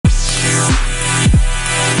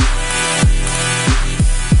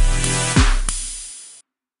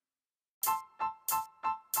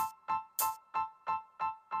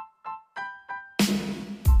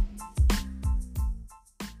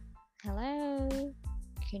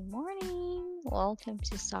Good morning. Welcome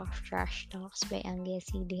to Soft Trash Talks by Anglia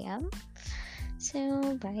CDM.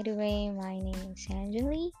 So, by the way, my name is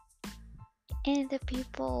Angeli, and the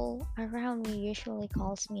people around me usually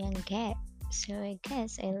calls me Angget. So, I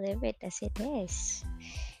guess I leave it as it is.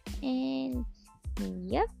 And,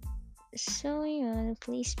 yep. So, yun,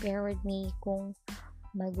 please bear with me kung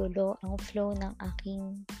magulo ang flow ng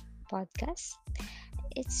aking podcast.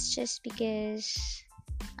 It's just because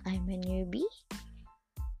I'm a newbie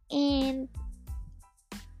and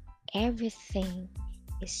everything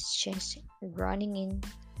is just running in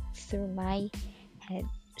through my head.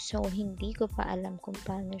 So, hindi ko pa alam kung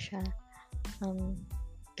paano siya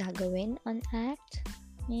gagawin on act.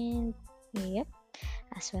 And, yep,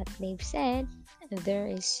 as what they've said, there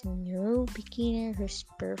is no beginner who's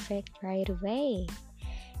perfect right away.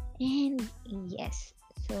 And, yes,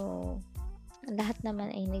 so, lahat naman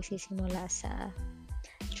ay nagsisimula sa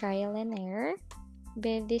trial and error.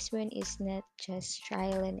 But this one is not just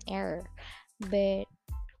trial and error. But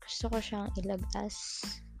gusto ko siyang ilabas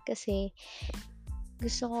kasi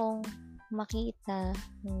gusto kong makita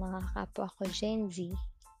ng mga kapwa ko Gen Z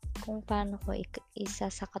kung paano ko isa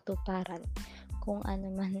sa katuparan kung ano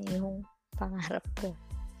man yung pangarap ko.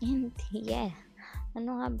 And yeah,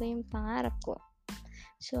 ano nga ba yung pangarap ko?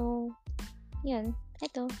 So, yun,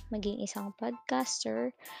 ito, maging isang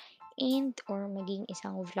podcaster and or maging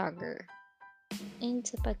isang vlogger. And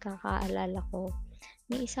sa pagkakaalala ko,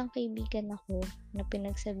 may isang kaibigan ako na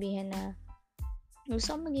pinagsabihan na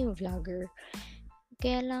gusto ko maging vlogger.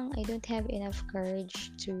 Kaya lang, I don't have enough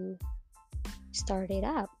courage to start it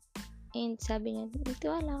up. And sabi niya,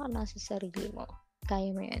 tiwala ka lang sa sarili mo.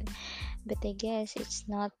 Kaya mo yan. But I guess it's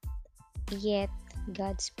not yet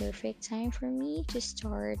God's perfect time for me to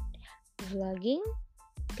start vlogging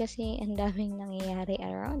kasi ang daming nangyayari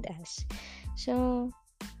around us. So,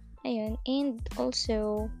 ayun. And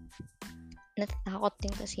also, natatakot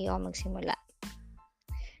din kasi ako magsimula.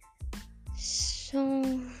 So,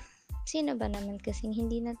 sino ba naman kasing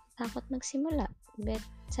hindi natatakot magsimula? But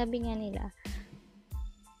sabi nga nila,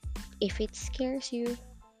 if it scares you,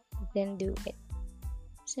 then do it.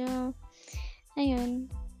 So, ayun.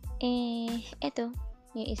 Eto,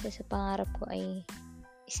 yung isa sa pangarap ko ay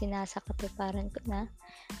sinasakatuparan ko na,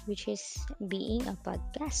 which is being a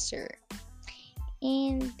podcaster.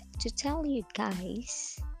 And to tell you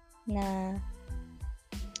guys na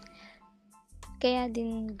kaya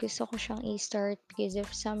din gusto ko siyang i-start because of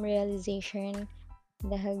some realization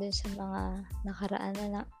dahil dun sa mga nakaraan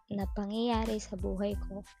na pangyayari sa buhay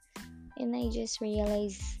ko. And I just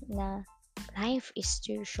realized na life is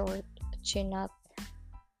too short to not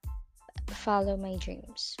follow my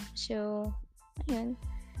dreams. So, ayun,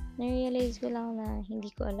 na-realize ko lang na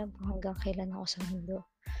hindi ko alam kung hanggang kailan ako sa mundo.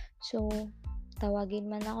 So, tawagin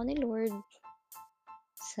man ako ni Lord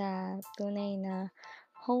sa tunay na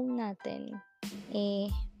home natin,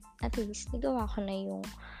 at least nagawa ko na yung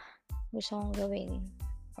gusto kong gawin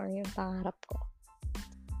or yung pangarap ko.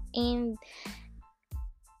 And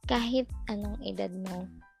kahit anong edad mo,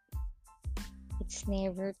 it's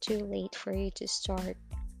never too late for you to start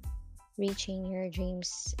reaching your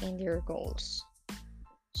dreams and your goals.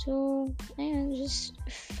 So, ayun, just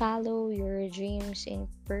follow your dreams and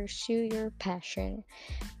pursue your passion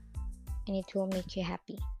and it will make you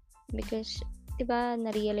happy. Because, diba,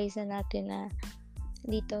 na-realize na natin na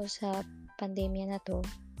dito sa pandemya na to,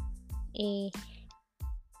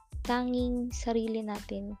 tanging sarili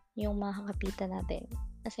natin yung makakapitan natin.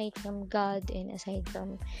 Aside from God and aside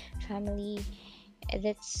from family,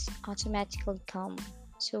 that's automatically come.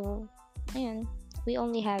 So, ayun, we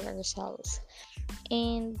only have ourselves.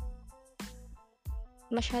 And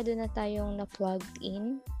masyado na tayong na-plugged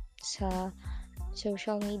in sa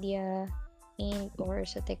social media and or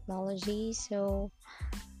sa technology. So,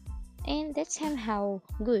 and that's somehow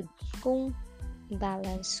good kung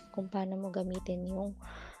balance kung paano mo gamitin yung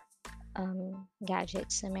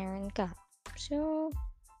gadgets na meron ka. So,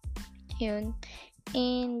 yun.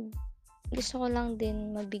 And gusto ko lang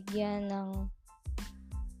din mabigyan ng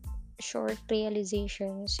short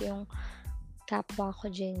realizations yung kapwa ko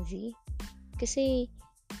Gen Z. Kasi,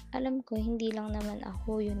 alam ko, hindi lang naman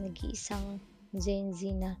ako yung nag-iisang Gen Z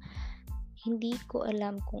na hindi ko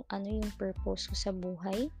alam kung ano yung purpose ko sa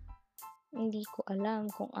buhay. Hindi ko alam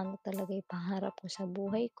kung ano talaga yung pangarap ko sa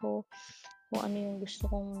buhay ko. Kung ano yung gusto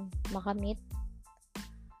kong makamit.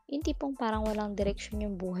 Yung tipong parang walang direction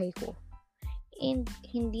yung buhay ko. And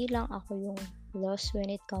hindi lang ako yung lost when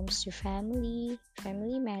it comes to family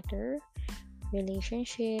matter,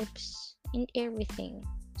 relationships, and everything.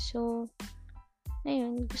 So,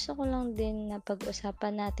 ayun, gusto ko lang din na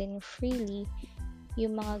pag-usapan natin freely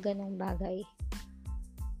yung mga ganong bagay.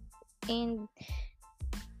 And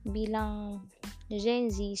bilang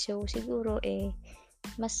Gen Z, so siguro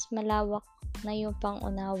mas malawak na yung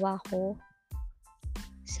pang-unawa ko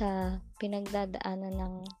sa pinagdadaanan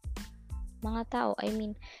ng mga tao. I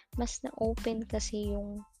mean, mas na-open kasi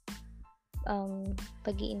yung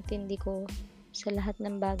pag-iintindi ko sa lahat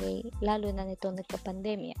ng bagay, lalo na nito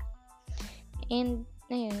nagka-pandemya. And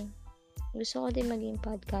ayun, gusto ko din maging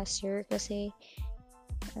podcaster kasi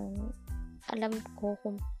alam ko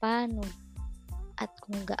kung paano at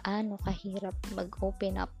kung gaano kahirap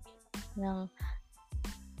mag-open up ng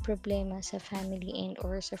problema sa family and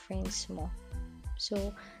or sa friends mo.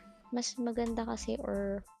 So, mas maganda kasi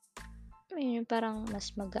or parang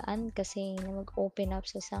mas magaan kasi na mag-open up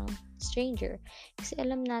sa isang stranger. Kasi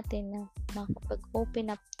alam natin na makapag-open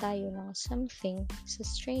up tayo ng something sa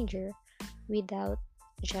stranger without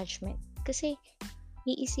judgment. Kasi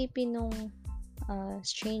iisipin nung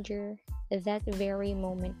stranger that very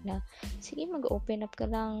moment na sige, mag-open up ka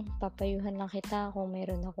lang, papayuhan lang kita kung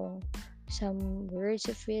meron akong some words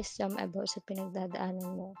of wisdom about sa pinagdadaanan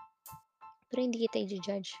mo. Pero hindi kita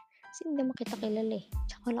i-judge kasi hindi mo kita kilala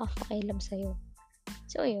tsaka wala akong pakialam sa'yo.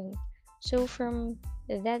 So ayun, so from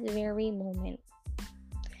that very moment,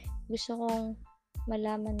 gusto kong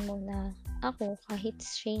malaman mo na ako, kahit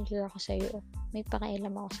stranger ako sa'yo, may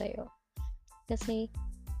pakialam ako sa'yo. Kasi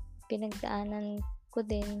pinagdaanan ko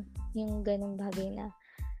din yung ganung bagay na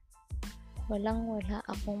walang-wala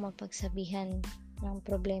akong mapagsabihan ng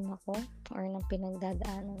problema ko or ng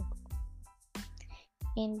pinagdadaanan ko.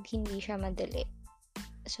 And hindi siya madali.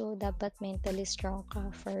 So, dapat mentally strong ka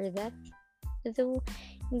for that. Though,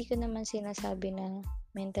 hindi ko naman sinasabi na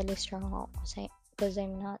mentally strong ako because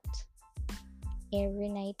I'm not. Every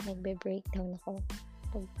night, nagbe-breakdown ako.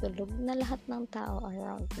 Pagtulog na lahat ng tao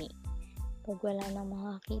around me. Pag wala nang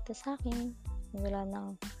makakita sa akin, wala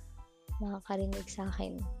nang makakarinig sa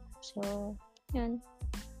akin. So, yun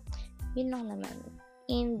lang naman.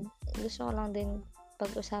 And gusto ko lang din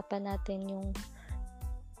pag-usapan natin yung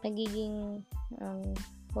nagiging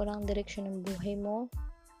walang direksyon ng buhay mo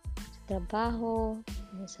sa trabaho,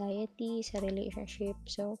 anxiety, sa relationship.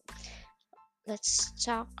 So, let's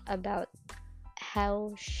talk about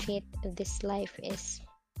how shit this life is.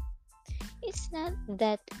 It's not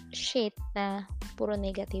that shit na puro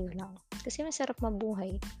negative lang. Kasi masarap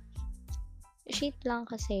mabuhay. Shit lang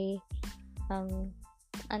kasi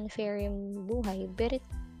unfair yung buhay, but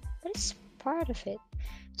it's part of it.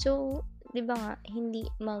 So, di ba nga, hindi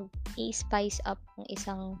mag-i-spice up ang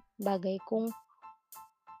isang bagay kung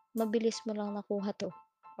mabilis mo lang nakuha to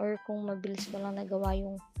or kung mabilis mo lang nagawa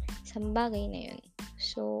yung isang bagay na yun.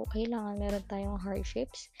 So, kailangan meron tayong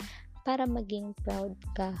hardships para maging proud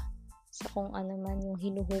ka sa kung ano man yung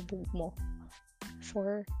hinuhubog mo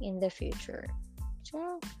for in the future.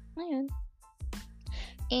 So, ayun.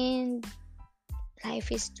 And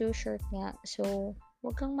life is too short nga. So,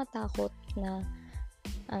 huwag kang matakot na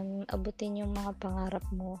abutin yung mga pangarap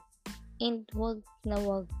mo. And huwag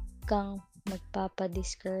kang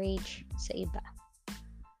magpapa-discourage sa iba.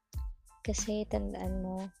 Kasi tandaan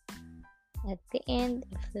mo, at the end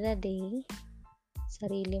of the day,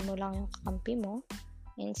 sarili mo lang yung kakampi mo,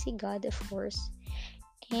 and si God, of course,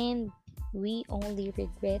 and we only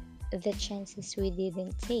regret the chances we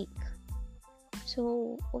didn't take.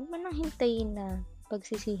 So, huwag mo nang hintayin na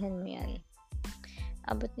pagsisihan mo yan.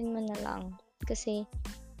 Abutin mo na lang. Kasi,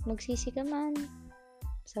 magsisi ka man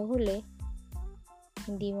sa huli,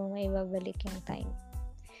 hindi mo maibabalik yung time.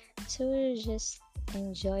 So, just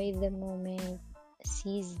enjoy the moment,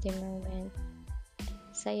 seize the moment,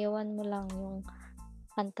 sayawan mo lang yung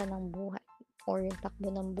kanta ng buhay or yung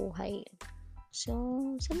takbo ng buhay. So,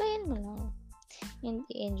 sabayan mo lang and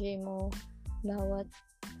i-enjoy mo bawat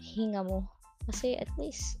hinga mo kasi at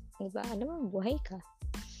least, diba, alam mo, buhay ka.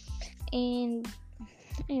 And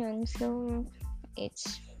ayun, so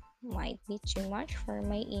it's might be too much for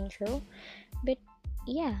my intro, but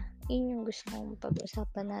yeah, yun yung gusto kong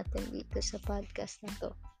pag-usapan natin dito sa podcast na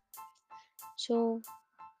to. So,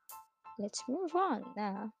 let's move on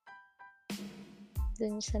na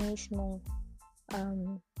dun sa mismong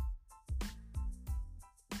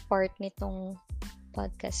part nitong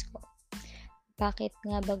podcast ko. Bakit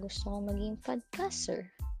nga ba gusto kong maging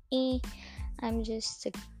podcaster? I'm just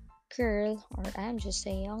a girl or I'm just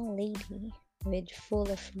a young lady with full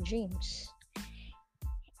of dreams.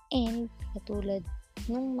 And katulad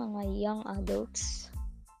ng mga young adults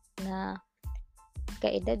na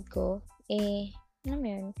kaedad ko, alam mo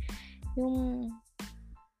yun, yung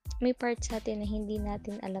may part sa atin na hindi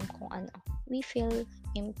natin alam kung ano. We feel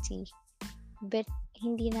empty, but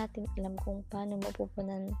hindi natin alam kung paano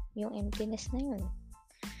mapupunan yung emptiness na yun.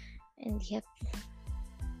 And yep,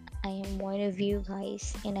 I am one of you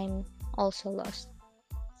guys, and I'm also lost.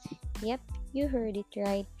 Yep, you heard it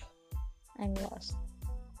right. I'm lost.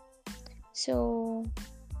 So,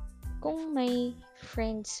 kung may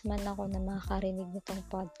friends man ako na makakarinig nitong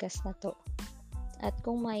podcast na to, at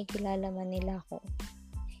kung makikilala man nila ako,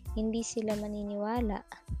 hindi sila maniniwala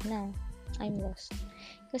na I'm lost.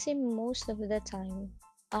 Kasi most of the time,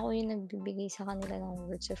 ako yung nagbibigay sa kanila ng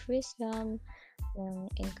words of wisdom, ng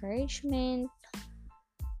encouragement.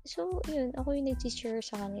 So, yun, ako yung nag-share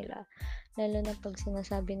sa kanila. Lalo na pag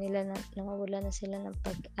sinasabi nila na nawawala na sila ng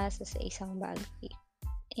pag-asa sa isang bagay.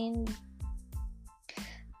 And,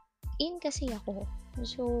 in kasi ako.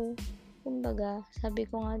 So, kumbaga, sabi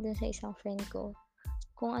ko nga dun sa isang friend ko,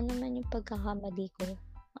 kung ano man yung pagkakamali ko,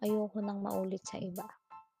 ayoko nang maulit sa iba.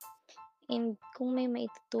 And kung may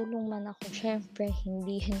maitutulong man ako, syempre,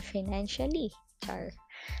 hindi yun financially. Char.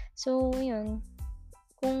 So, yun,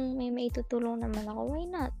 kung may maitutulong naman ako, why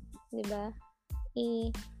not? Diba?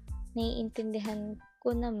 Naiintindihan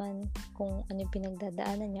ko naman kung ano yung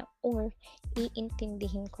pinagdadaanan niya, or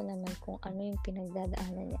iintindihin ko naman kung ano yung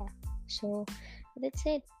pinagdadaanan niya. So, that's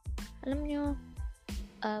it. Alam nyo,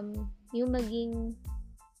 yung maging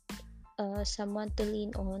someone to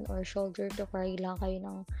lean on or shoulder to cry lang kayo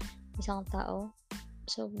ng isang tao,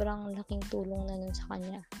 sobrang laking tulong na nun sa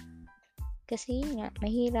kanya. Kasi yun nga,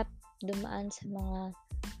 mahirap dumaan sa mga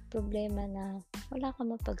problema na wala ka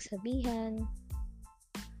mapagsabihan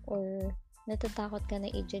or natatakot ka na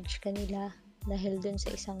i-judge ka nila dahil dun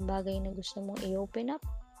sa isang bagay na gusto mong i-open up.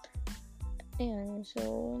 Ayun, so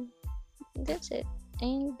that's it.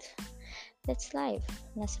 And that's life.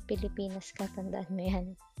 Nasa Pilipinas ka, tandaan mo yan.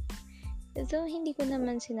 So, hindi ko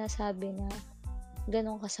naman sinasabi na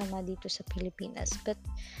ganun kasama dito sa Pilipinas. But,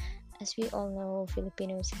 as we all know,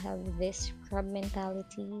 Filipinos have this crab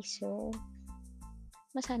mentality. So,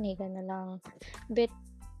 masanay ka na lang. But,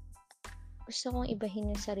 gusto kong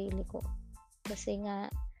ibahin yung sarili ko. Kasi nga,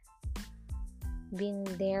 been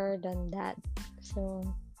there, done that. So,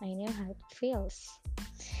 I know how it feels.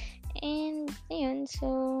 And, ayun,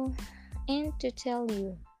 so, and to tell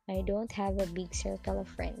you, I don't have a big circle of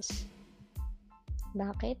friends.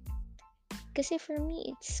 Bakit? Kasi for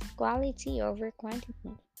me, it's quality over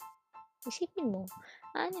quantity. Isipin mo,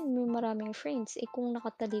 aanin mo maraming friends, kung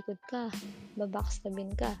nakatalikod ka,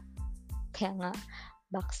 babackstabin ka. Kaya nga,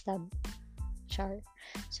 backstab. Char.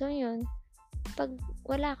 So, yun, pag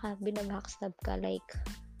wala ka, binabackstab ka, like,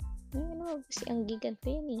 kasi ang gigan pa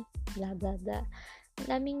yan eh, blah blah blah. Ang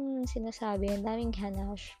daming sinasabi, ang daming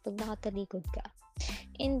hanash pag nakatalikod ka.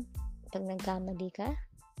 And, pag nagkamali ka,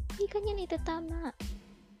 hindi ka niyan itatama.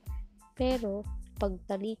 Pero, pag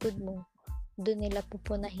talikod mo, doon nila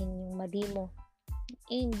pupunahin yung mali mo.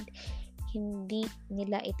 And, hindi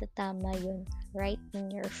nila itatama yun right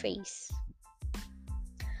in your face.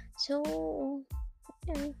 So,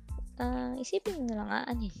 isipin mo na lang,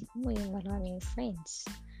 aanin mo yung maraming friends.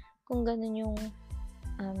 Kung ganun yung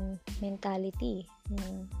mentality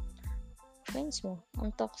ng friends mo,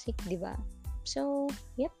 ang toxic, di ba? So,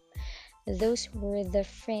 yep, those were the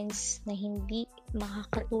friends na hindi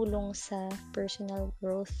makakatulong sa personal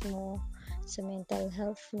growth mo, sa mental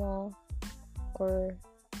health mo, or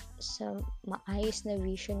sa maayos na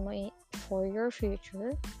vision mo for your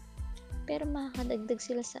future, pero makakadagdag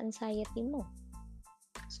sila sa anxiety mo.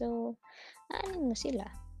 So, aanin mo sila,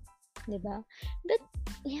 diba? But,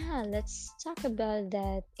 yeah, let's talk about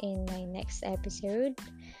that in my next episode.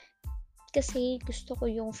 Kasi gusto ko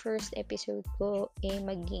yung first episode ko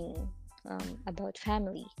maging about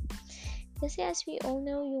family. Kasi as we all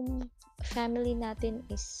know, yung family natin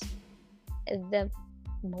is the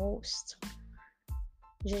most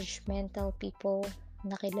judgmental people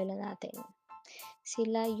na kilala natin.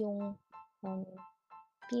 Sila yung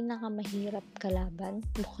pinakamahirap kalaban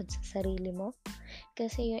bukod sa sarili mo.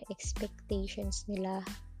 Kasi yung expectations nila,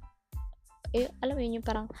 alam mo yun, yung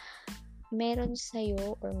parang meron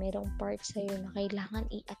sa'yo or merong part sa'yo na kailangan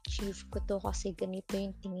i-achieve ko to kasi ganito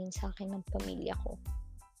yung tingin sa akin ng pamilya ko.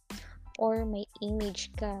 Or may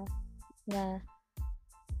image ka na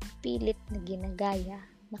pilit na ginagaya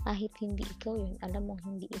na kahit hindi ikaw yun, alam mong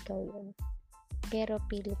hindi ikaw yun, pero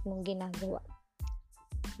pilit mong ginagawa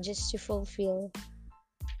just to fulfill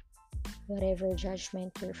whatever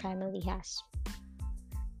judgment your family has.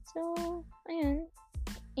 So, ayun.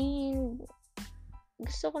 And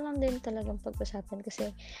gusto ko lang din talagang pag-usapan kasi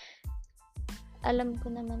alam ko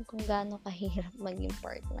naman kung gaano kahirap maging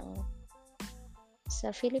part ng sa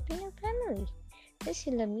Filipino family. Kasi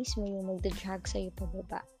sila mismo yung magda-drag sa'yo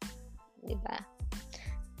pababa. Diba?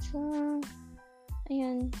 So,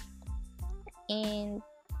 ayun. And,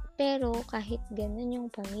 Pero kahit ganun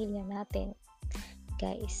yung pamilya natin,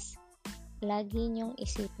 guys, lagi niyong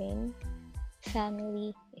isipin,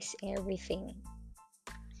 family is everything.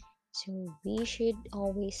 So we should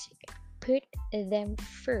always put them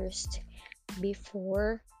first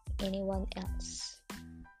before anyone else.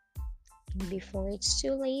 Before it's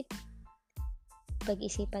too late,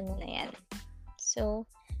 pag-isipan mo na yan. So,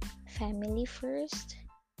 family first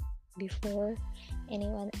before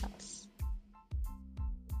anyone else.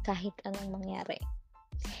 Kahit anong mangyari.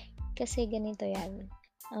 Kasi ganito yan.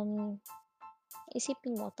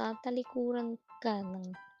 Isipin mo, tatalikuran ka ng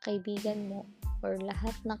kaibigan mo or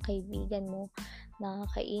lahat ng kaibigan mo,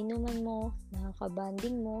 nakakainuman mo,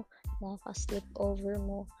 nakakabanding mo, nakaka-sleep over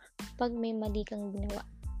mo, pag may mali kang ginawa.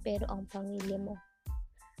 Pero ang pamilya mo,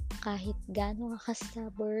 kahit gaano ka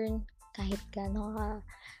stubborn, kahit gaano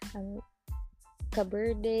ka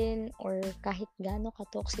burden, or kahit gaano ka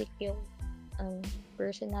toxic yung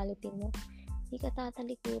personality mo, hindi ka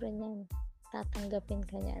tatalikuran yan. Tatanggapin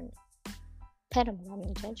ka yan. Pero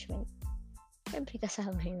maraming judgment. Siyempre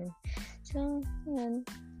kasama yun. So, yun.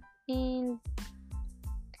 And,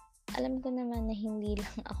 alam ko naman na hindi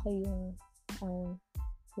lang ako yung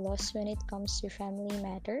lost when it comes to family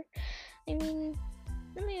matter. I mean,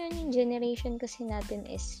 alam mo yun, yung generation kasi natin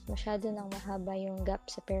is masyado nang mahaba yung gap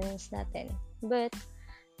sa parents natin. But,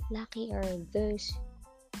 lucky are those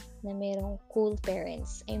na merong cool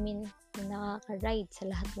parents. I mean, nakaka-ride sa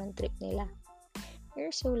lahat ng trip nila.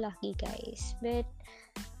 You're so lucky, guys. But,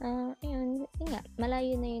 ayun nga,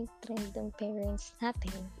 malayo na yung trend ng parents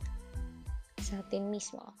natin sa atin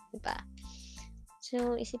mismo, diba?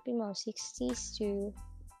 So, isipin mo, 60s to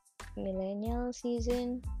millennial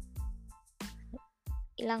season,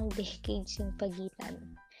 ilang decades yung pagitan.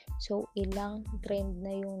 So, ilang trend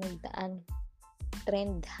na yung nagdaan.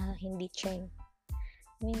 Trend ha, hindi trend.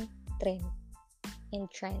 I mean, trend and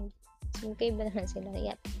trend. So, magkaiba naman sila.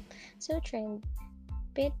 Yep. So, trend.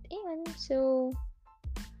 But, ayun. So,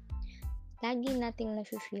 lagi nating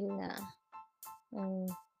na-feel na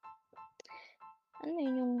ano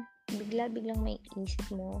yun, yung bigla-biglang may isip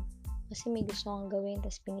mo kasi may gusto kang gawin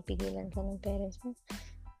tapos pinipigilan ka ng parents mo.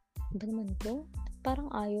 Ba naman to?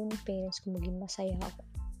 Parang ayaw ng parents ko maging masaya ako.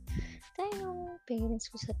 Tayo ng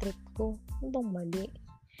parents ko sa trip ko. Ano bang mali?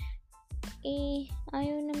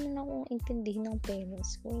 Ayaw naman akong intindihin ng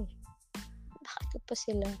parents ko . Bakit ko pa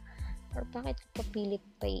sila or bakit ko pa pilit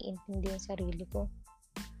pa iintindihin sarili ko?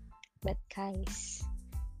 But guys,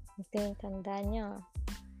 tandaan nyo,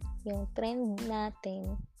 yung trend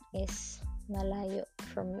natin is malayo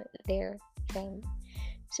from their trend.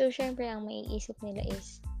 So, syempre, ang maiisip nila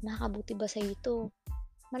is, nakakabuti ba sa'yo ito?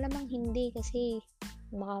 Malamang hindi kasi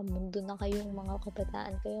baka mundo na kayong mga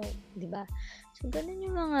kabataan kayo, di ba? So, ganun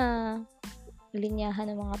yung mga linyahan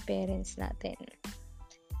ng mga parents natin.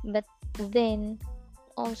 But then,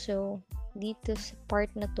 also, dito sa part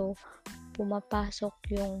na to, pumapasok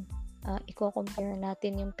yung i-compare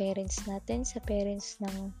natin yung parents natin sa parents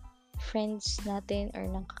ng friends natin or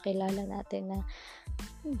ng kakilala natin na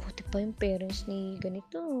buti pa yung parents ni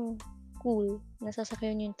ganito, cool,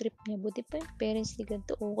 nasasakyan yung trip niya, buti pa yung parents ni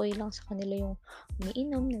ganito, okay lang sa kanila yung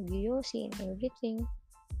umiinom, nag-yosi and everything.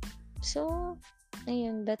 So,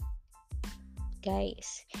 ayun, but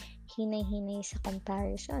guys, hinay-hinay sa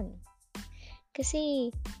comparison. Kasi,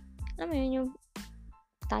 alam mo yun, yung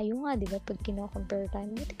tayo nga, di ba, pag kino-compare tayo,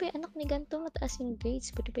 buti pa yung anak ni ganito, mataas yung grades,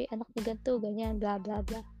 buti pa yung anak ni ganito, ganyan, blah, blah,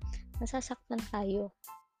 blah. Nasasaktan tayo.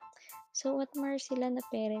 So, admire sila na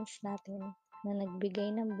parents natin na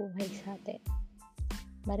nagbigay ng buhay sa atin.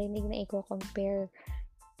 Marinig na i-compare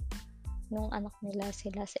nung anak nila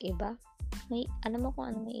sila sa iba. Alam mo kung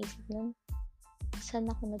ano may isip nun? Saan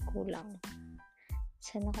ako nagkulang?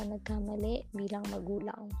 Saan ako nagkamali bilang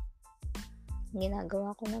magulang?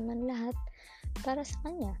 Ginagawa ko naman lahat para sa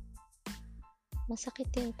kanya. Masakit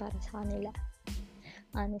yun para sa kanila.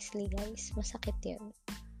 Honestly, guys, masakit yun.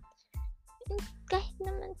 Kahit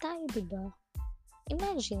naman tayo, diba?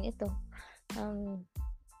 Imagine ito.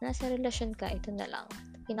 Nasa relasyon ka, ito na lang.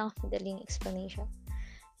 Pinakamadaling explanation.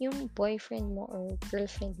 Yung boyfriend mo or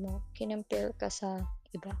girlfriend mo, kinompare ka sa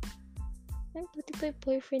iba. Ay, buti pa yung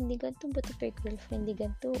boyfriend ni ganito, buti pa yung girlfriend ni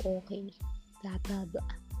ganito, okay. Blah, blah,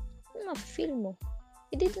 blah. Ma-feel mo.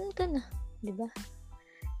 Hindi dun ka na, diba?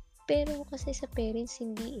 Pero kasi sa parents,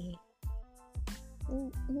 hindi .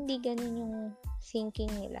 Hindi ganun yung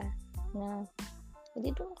thinking nila na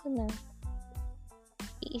hindi doon ka na,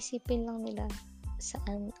 iisipin lang nila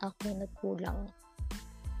saan ako nagkulang,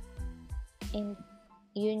 and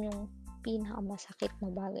yun yung pinakamasakit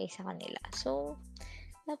na bagay sa kanila. So,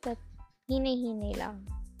 dapat hinay-hinay lang,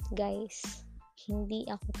 guys. Hindi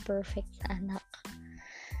ako perfect na anak.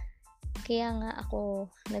 kaya nga ako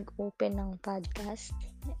nag-open ng podcast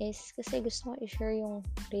is kasi gusto ko i-share yung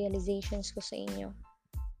realizations ko sa inyo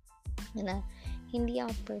na hindi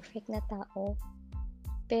ako perfect na tao,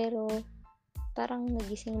 pero parang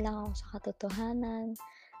nagising lang ako sa katotohanan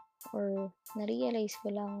or na-realize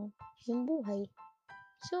ko lang yung buhay.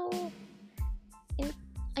 So,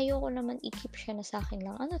 ayoko naman i-keep siya na sa akin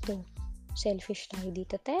lang. Ano to? Selfish tayo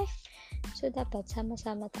dito, te. So, dapat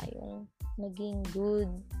sama-sama tayong maging good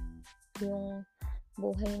yung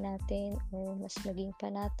buhay natin or mas maging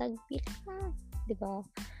panatag bilang, di ba?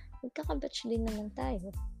 Magkakabatch din naman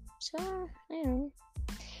tayo. So, ayun.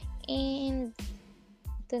 And,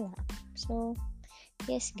 ito na. So,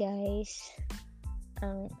 yes guys,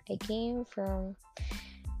 I came from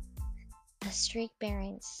a strict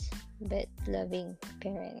parents but loving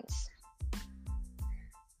parents.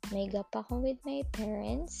 May gap ako with my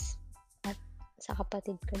parents at sa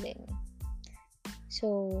kapatid ko din. So,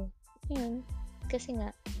 yun. Kasi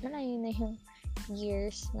nga, malayo na yung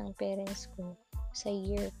years ng parents ko sa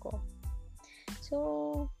year ko. So,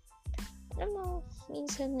 alam mo,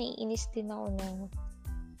 minsan naiinis din ako na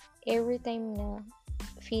every time na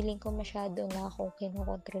feeling ko masyado na ako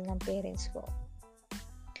kinokontrol ng parents ko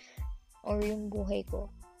or yung buhay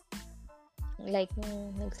ko. Like,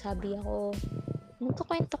 nung nagsabi ako,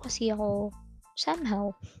 nagkukwento kasi ako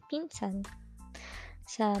somehow, pinsan,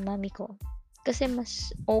 sa mami ko. Kasi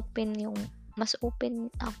mas open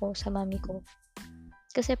ako sa mami ko.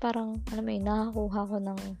 Kasi parang, alam mo yun, nakakuha ko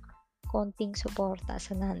ng konting suporta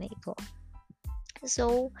sa nanay ko.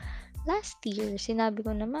 So, last year, sinabi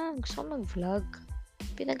ko naman, gusto ko mag-vlog.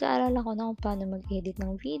 Pinag-aaralan ko na kung paano mag-edit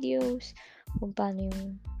ng videos, kung paano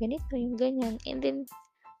yung ganito, yung ganyan. And then,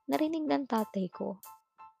 narinig ng tatay ko.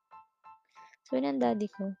 Sabi ng daddy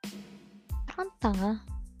ko, parang tanga.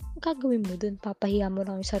 Ang gagawin mo dun? Papahiya mo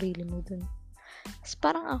lang yung sarili mo dun. Tapos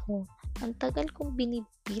parang ako, ang tagal kong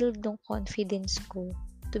binibuild ng confidence ko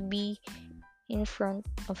to be in front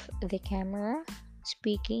of the camera,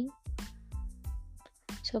 speaking.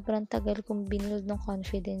 Sobrang tagal kong binuild ng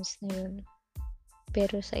confidence na yun.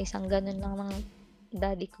 Pero sa isang ganun lang ng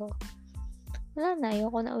daddy ko, wala na,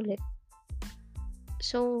 ayoko na ulit.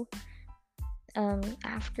 So,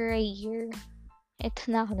 after a year, eto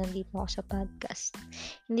na ako, nandito ako sa podcast.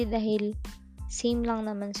 Hindi dahil same lang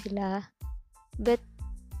naman sila, but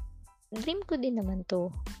dream ko din naman to.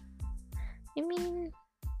 I mean,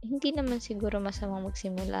 hindi naman siguro masamang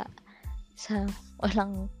magsimula sa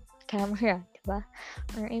walang camera, diba?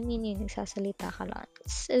 Or I mean, yung nagsasalita ka lang.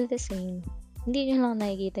 It's the same. Hindi nyo lang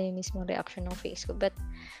nakikita yung mismong reaction ng face ko, but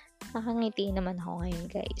nakangiti naman ako ngayon,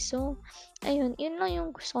 guys. So, ayun, yun lang yung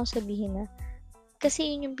gusto kong sabihin na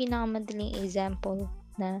kasi yun yung pinakamadaling example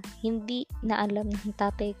na hindi na alam ng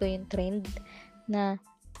tatay ko yung trend na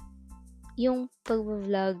yung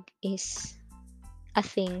pag-vlog is a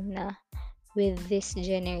thing na with this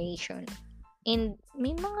generation. And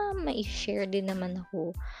may mga ma-share din naman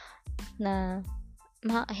ako na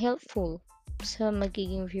helpful sa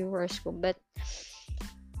magiging viewers ko. But,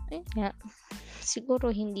 ayun nga,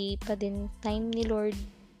 siguro hindi pa din time ni Lord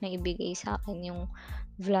na ibigay sa akin yung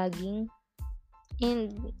vlogging.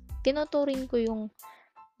 And, tinuturing ko yung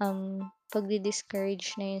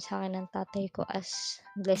pagdi-discourage na yun sa akin ng tatay ko as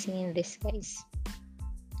blessing in disguise.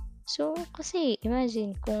 So, kasi,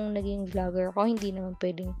 imagine, kung naging vlogger ako, hindi naman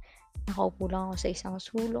pwedeng nakaupo lang ako sa isang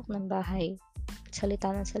sulok ng bahay,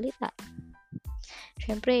 salita ng salita.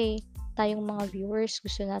 Siyempre, tayong mga viewers,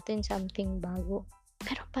 gusto natin something bago.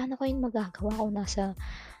 Pero paano ko yun magagawa kung nasa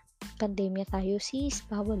pandemya tayo, sis?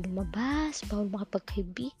 Bawal lumabas, bawal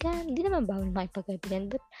makipagkaibigan. Hindi naman bawal makipagkaibigan,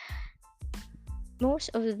 but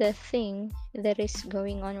most of the thing that is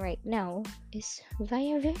going on right now is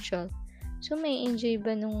via virtual. So, may enjoy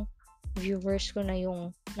ba nung viewers ko na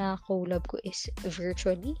yung na-collab ko is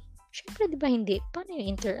virtually? Siyempre, di ba hindi? Paano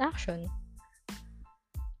yung interaction?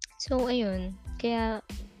 So, ayun. Kaya,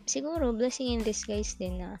 siguro, blessing in disguise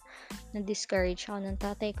din na na-discourage ako ng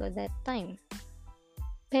tatay ko that time.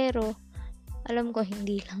 Pero, alam ko,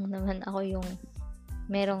 hindi lang naman ako yung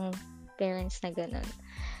merong parents na ganun.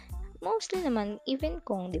 Mostly naman, even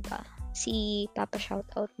kung, di ba, si Papa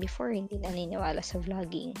Shoutout before, hindi naniniwala sa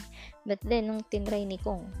vlogging. But then, nung tinry ni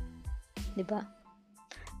Kong, di ba?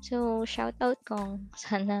 So, shoutout Kong.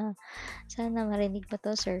 Sana marinig pa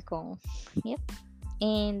to, Sir Kong. Yep.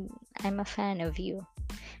 And I'm a fan of you.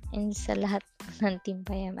 And sa lahat ng Team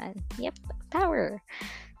Payaman. Yep, power.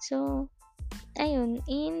 So, ayun.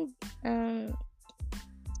 And,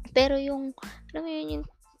 pero yung, alam mo yun, yung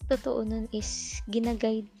totoo nun is,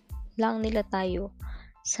 ginaguide lang nila tayo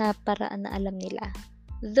sa paraan na alam nila.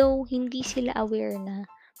 Though, hindi sila aware na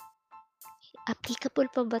applicable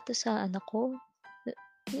pa ba 'to sa anak ko? Eh,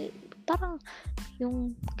 eh, parang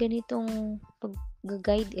yung ganitong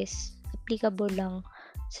pagga-guide is applicable lang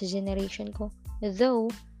sa generation ko. Though,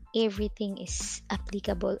 everything is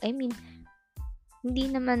applicable. I mean, hindi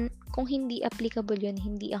naman kung hindi applicable yun,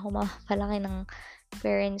 hindi ako mapapalaki ng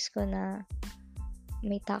parents ko na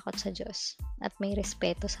may takot sa Diyos at may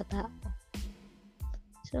respeto sa tao.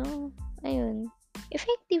 So, ayun,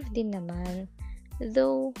 effective din naman.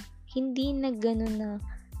 Though, hindi na gano'n na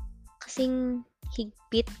kasing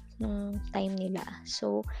higpit nung time nila.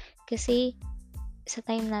 So, kasi sa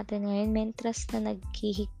time natin ngayon, mentras na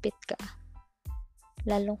naghihigpit ka,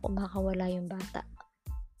 lalong kumakawala yung bata.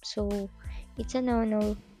 So, it's a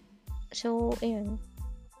no-no. So, ayun,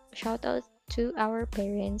 shout out to our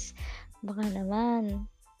parents. Baka naman,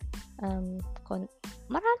 um,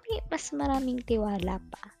 mas maraming tiwala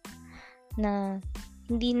pa na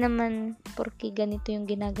hindi naman porke ganito yung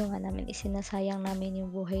ginagawa namin, isinasayang namin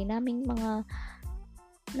yung buhay naming mga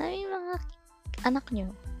anak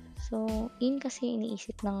nyo. So, yun kasi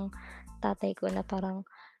iniisip ng tatay ko na parang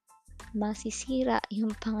masisira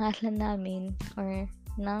yung pangalan namin or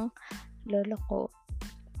ng lolo ko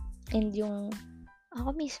and yung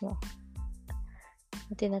ako mismo.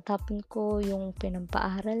 Tinatapon ko yung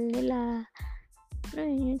pinampaaral nila. Ano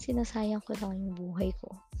yun, sinasayang ko lang yung buhay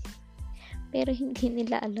ko. Pero hindi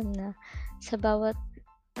nila alam na sa bawat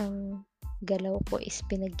galaw ko is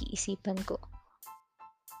pinag-iisipan ko.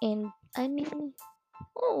 And I mean,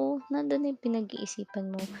 oo, nandun yung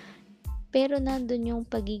pinag-iisipan mo. Pero nandun yung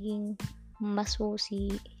pagiging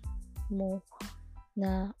masusi mo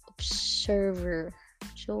na observer.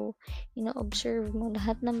 So, ino-observe mo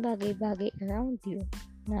lahat ng bagay-bagay around you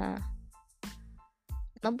na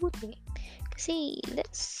mabuti. Kasi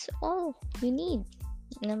that's all you need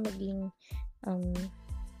na maging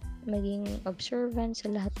observant sa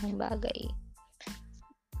lahat ng bagay.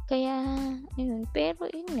 Kaya, yun. Pero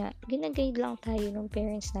yun nga, ginaguide lang tayo ng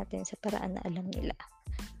parents natin sa paraan na alam nila.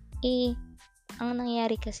 Ang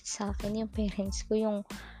nangyari kasi sa akin, yung parents ko, yung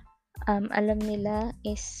alam nila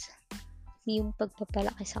is yung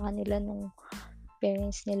pagpapalaki sa kanila nung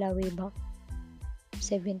parents nila way back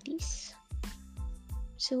 70s.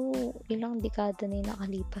 So, ilang dekada na yung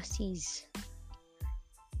nakalipas sis.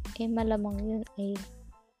 Malamang yun ay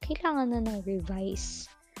kailangan na ng revise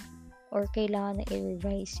or kailangan na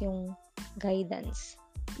i-revise yung guidance.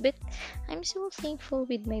 But, I'm so thankful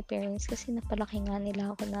with my parents kasi napalaki nga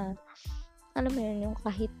nila ako na, alam mo yun, yung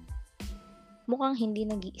kahit mukhang hindi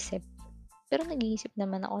nag-iisip, pero nag-iisip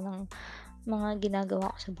naman ako ng mga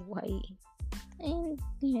ginagawa ko sa buhay. And,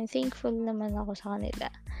 yun, thankful naman ako sa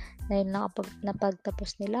kanila. Dahil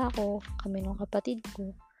napagtapos nila ako, kami ng kapatid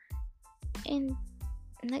ko. And,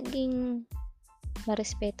 naging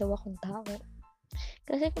marespeto akong tao.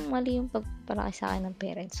 Kasi kung mali yung pagpapalaki sa akin ng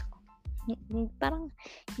parents ko, parang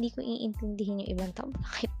hindi ko iintindihin yung ibang tao.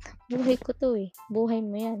 Bakit? Buhay ko to eh. Buhay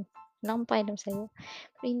mo yan. Wala akong pakialam sa'yo.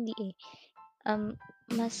 Pero hindi eh.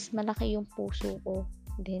 Mas malaki yung puso ko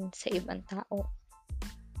din sa ibang tao.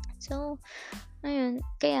 So, ayun.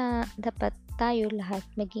 Kaya dapat tayo lahat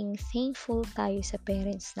maging thankful tayo sa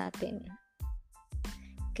parents natin.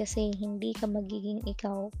 Kasi hindi ka magiging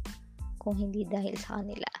ikaw kung hindi dahil sa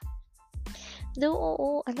kanila. Though,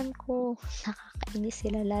 oo, alam ko, nakakainis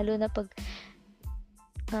sila. Lalo na pag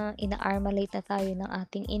ina-armalate na tayo ng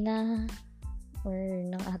ating ina or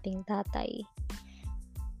ng ating tatay.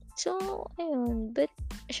 So, ayun. But,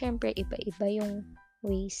 syempre, iba-iba yung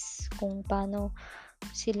ways kung paano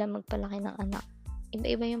sila magpalaki ng anak.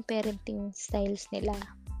 Iba-iba yung parenting styles nila.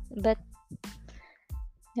 But,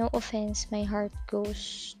 no offense, my heart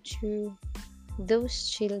goes to those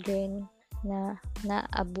children na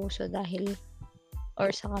naabuso dahil or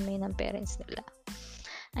sa kamay ng parents nila.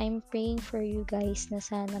 I'm praying for you guys na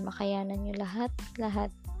sana makayanan nyo lahat,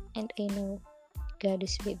 and I know God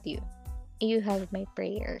is with you. You have my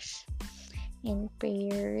prayers. And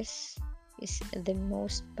prayers is the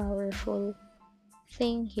most powerful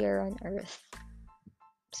thing here on earth.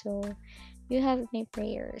 So, you have my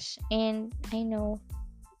prayers. And I know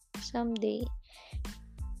someday,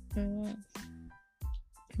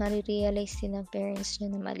 marirealize din ng parents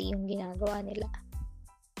nyo na mali yung ginagawa nila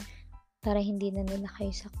para hindi na nila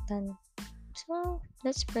kayo saktan. So,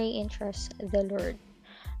 let's pray and trust the Lord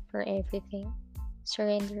for everything.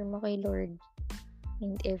 Surrender mo kay Lord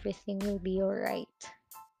and everything will be alright.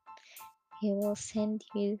 He will send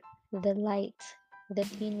you the light that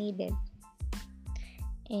you needed,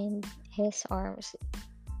 and His arms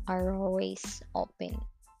are always open.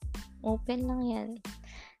 Open lang yan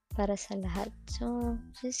para sa lahat. So,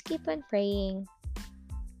 just keep on praying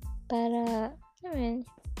para,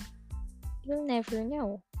 you'll never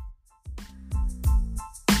know.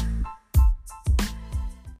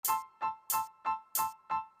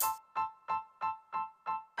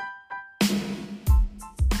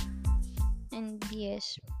 And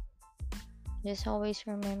yes, just always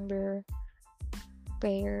remember,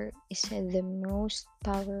 prayer is the most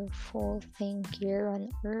powerful thing here on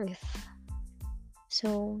earth.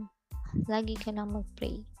 So, lagi ka lang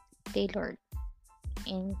mag-pray kay Lord.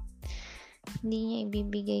 And hindi niya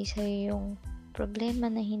ibibigay sa'yo yung problema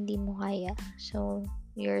na hindi mo kaya. So,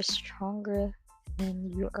 you're stronger than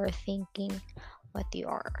you are thinking what you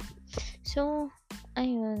are. So,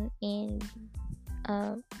 ayun. And,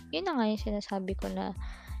 yun na nga yung sinasabi ko na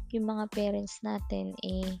yung mga parents natin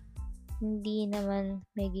hindi naman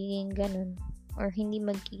magiging ganun or hindi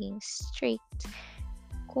magiging strict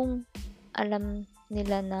kung alam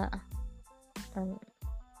nila na um,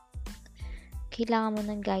 kailangan mo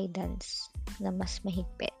ng guidance na mas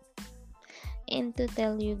mahigpit. And to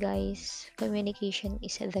tell you guys, communication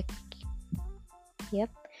is the key.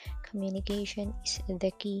 Yep, communication is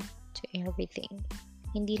the key to everything.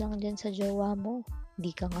 Hindi lang dyan sa jowa mo.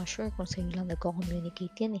 Hindi ka nga sure kung sa'yo lang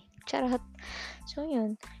nagko-communicate yan eh. Charot. So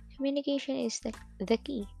yun, communication is the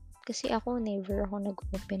key. Kasi ako, never ako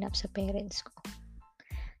nag-open up sa parents ko.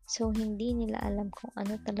 So, hindi nila alam kung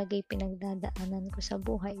ano talaga yung pinagdadaanan ko sa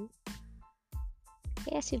buhay.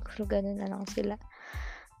 Kaya siguro ganun na lang sila.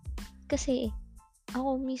 Kasi,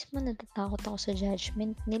 ako mismo natatakot ako sa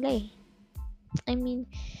judgment nila eh. I mean,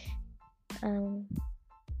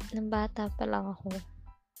 nang bata pa lang ako,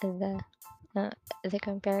 the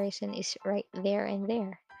comparison is right there and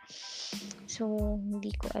there. So,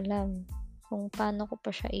 hindi ko alam kung paano ko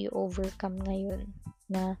pa siya i-overcome ngayon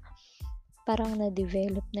na parang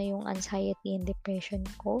na-develop na yung anxiety and depression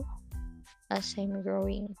ko as I'm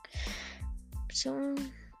growing. So,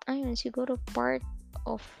 ayun, siguro part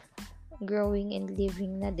of growing and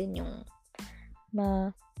living na din yung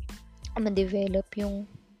ma-develop yung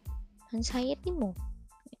anxiety mo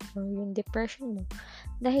or yung depression mo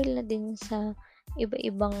dahil na din sa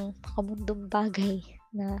iba-ibang kamundong bagay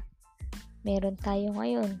na meron tayo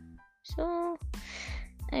ngayon. So,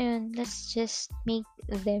 ayun, let's just make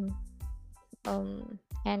them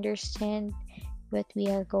understand what we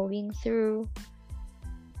are going through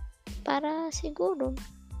para siguro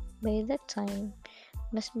by that time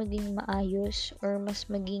mas maging maayos or mas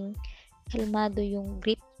maging kalmado yung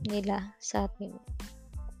grip nila sa atin.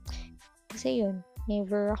 Kasi yun,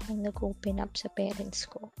 never ako nag-open up sa parents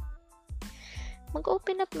ko.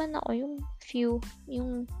 Mag-open up man ako yung few,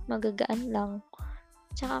 yung magagaan lang.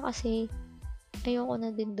 Tsaka kasi ayoko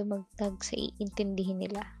na din dumagdag sa iintindihin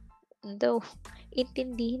nila. Though,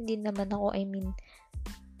 intindihin din naman ako, I mean,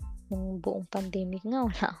 nung buong pandemic nga,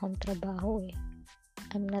 wala akong trabaho eh.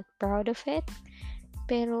 I'm not proud of it,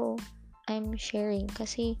 pero I'm sharing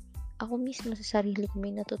kasi ako mismo sa sarili ko may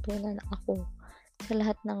natutunan ako sa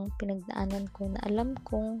lahat ng pinagdaanan ko na alam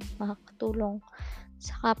kong makakatulong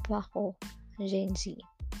sa kapwa ko, Gen Z.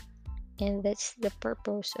 And that's the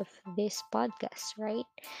purpose of this podcast, right?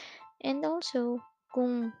 And also,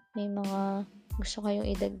 kung may mga gusto kayong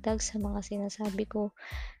idagdag sa mga sinasabi ko,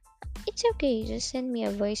 it's okay. Just send me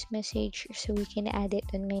a voice message so we can add it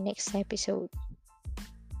on my next episode.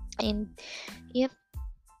 And, yep,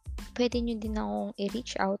 pwede nyo din akong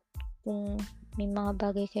i-reach out kung may mga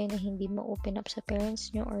bagay kayo na hindi ma-open up sa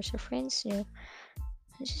parents nyo or sa friends nyo.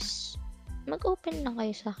 Just mag-open lang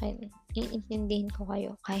kayo sa akin. Iintindihin ko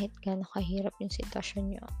kayo kahit gaano kahirap yung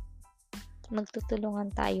sitwasyon nyo. Magtutulungan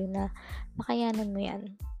tayo na makayanan mo yan.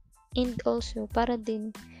 And also, para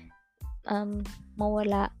din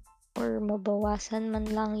mawala or mabawasan man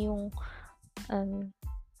lang yung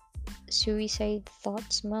suicide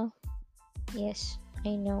thoughts mo. Yes,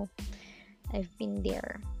 I know. I've been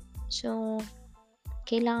there. So,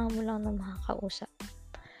 kailangan mo lang na makakausap.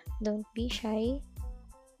 Don't be shy.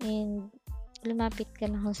 And, lumapit ka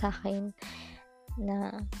lang sa akin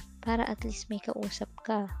na para at least may kausap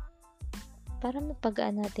ka. Para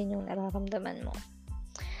mapagaan natin yung nararamdaman mo.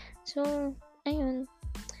 So, ayun.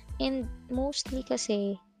 And, mostly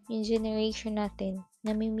kasi, yung generation natin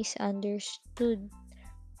na may misunderstood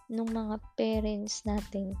nung mga parents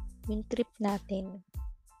natin, yung trip natin.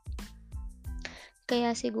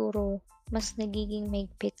 Kaya siguro, mas nagiging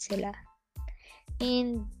maigpit sila.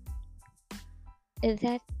 And,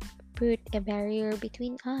 that put a barrier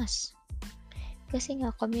between us. Kasi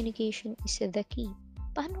nga, communication is the key.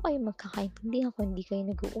 Paano kayo magkakaintindihan kung hindi kayo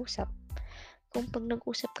nag-uusap? Kung pag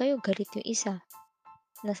nag-usap kayo, galit yung isa.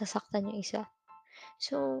 Nasasaktan yung isa.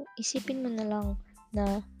 So, isipin mo na lang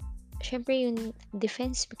na, syempre yung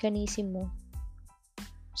defense mechanism mo,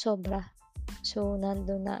 sobra. So,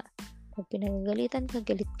 nandun na Pag pinagagalitan ka,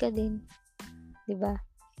 galit ka din. Diba?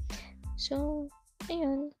 So,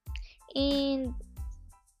 ayun. And,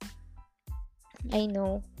 I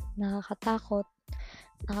know, nakakatakot,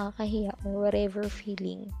 nakakahiya, or whatever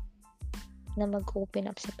feeling na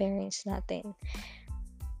mag-open up sa parents natin.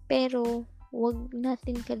 Pero, wag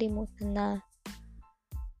natin kalimutan na,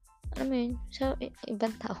 alam mo yun, sa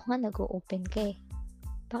ibang tao nga nag-open ka eh.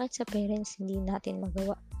 Bakit sa parents hindi natin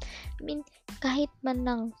magawa? I mean, kahit man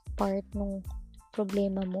lang part ng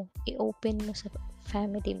problema mo, i-open mo sa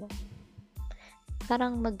family mo.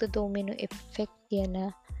 Parang magdo-domino effect yan na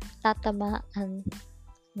tatamaan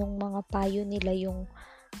ng mga payo nila yung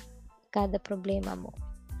kada problema mo.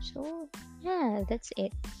 So, yeah, that's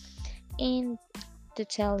it. And to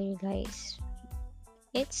tell you guys,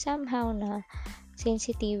 it's somehow na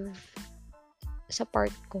sensitive sa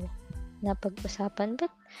part ko na pag-usapan,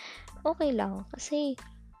 but okay lang kasi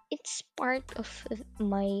it's part of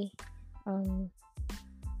my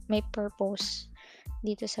my purpose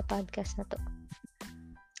dito sa podcast na to.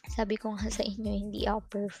 Sabi ko nga sa inyo, hindi ako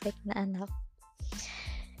perfect na anak.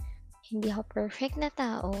 Hindi ako perfect na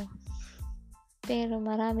tao. Pero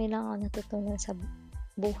marami lang ako natutunan sa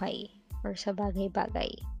buhay or sa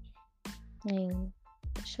bagay-bagay. Ngayon.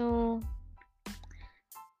 So,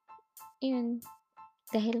 yun.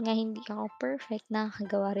 Dahil nga hindi ako perfect,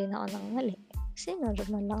 nakakagawa rin ako ng mali. Kasi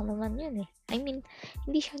normal lang naman yun eh. I mean,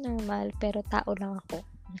 hindi siya normal, pero tao lang ako.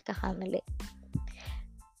 Nagkakamali.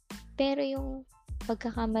 Pero yung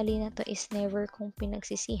pagkakamali na to is never kong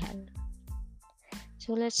pinagsisihan.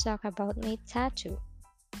 So, let's talk about my tattoo.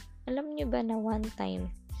 Alam nyo ba na one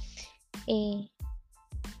time,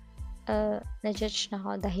 na-judge na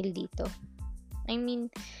ako dahil dito? I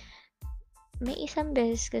mean, may isang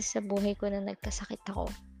beses kasi sa buhay ko na nagkasakit ako.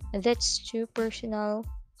 That's too personal.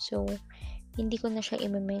 So, hindi ko na siya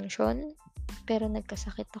i-mention. Pero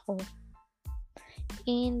nagkasakit ako.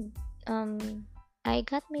 And, I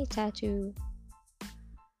got my tattoo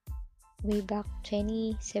way back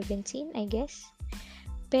 2017, I guess.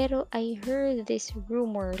 Pero I heard this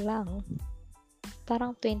rumor lang.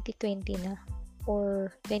 Parang 2020 na.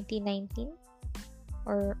 Or 2019.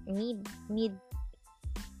 Or mid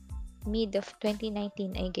of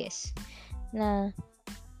 2019, I guess. Na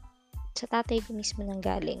sa tatay ko mismo nang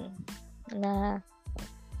galing. Na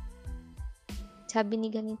sabi ni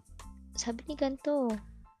ganito,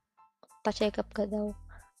 pa-check up ka daw.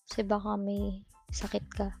 Kasi baka may sakit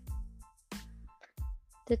ka.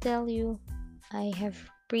 To tell you, I have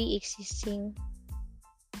pre-existing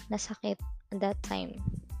na sakit at that time.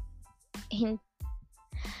 And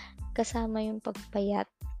kasama yung pagpayat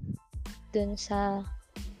dun sa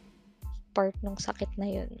part ng sakit na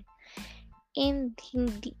yun. And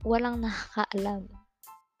walang nakakaalam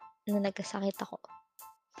na nagkasakit ako.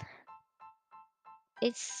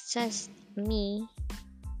 It's just me,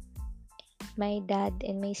 my dad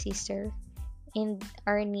and my sister, and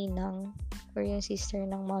our ninang, or yung sister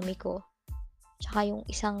ng mommy ko. Tsaka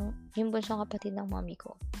yung bunsong kapatid ng mommy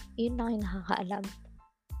ko. Yun lang yung nakakaalam.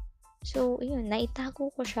 So, yun, naitago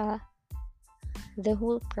ko siya the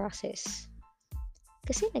whole process.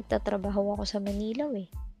 Kasi nagtatrabaho ako sa Manila eh.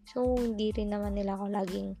 So, hindi rin naman nila ako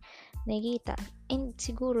laging nakikita. And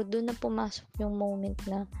siguro, doon na pumasok yung moment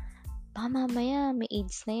na baka mamaya may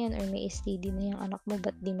AIDS na yan or may STD na yung anak mo,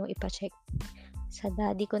 ba't di mo ipacheck? Sa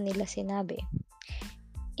daddy ko nila sinabi.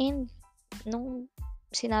 And, nung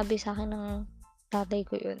sinabi sa akin ng tatay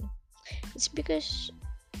ko yun, it's because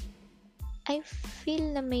I feel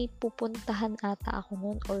na may pupuntahan ata ako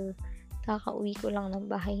nun or kakauwi ko lang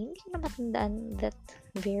ng bahay. Hindi ko na matandaan that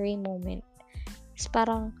very moment. It's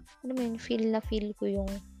parang, ano mo yun, feel ko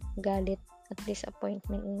yung galit at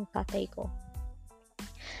disappointment ng tatay ko.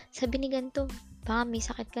 Sabi ni ganito, baka may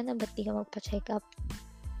sakit ka na, ba't di ka magpa-check up?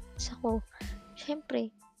 So ako,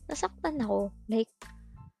 syempre, nasaktan ako. Like,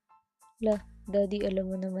 daddy,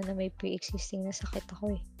 alam mo naman na may pre-existing na sakit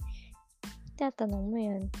ako eh. Tatanong mo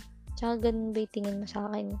yan. Tsaka ganun ba yung tingin mo sa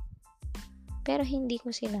akin? Pero hindi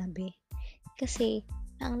ko sinabi. Kasi,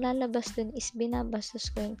 ang lalabas dun is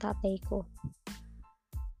binabastos ko yung tatay ko.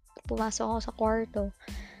 Pumasok ako sa kwarto.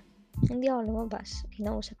 Hindi ako lumabas.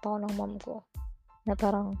 Kinausap ako ng mom ko. Na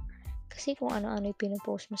parang, kasi kung ano-ano yung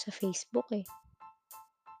pinupost mo sa Facebook eh.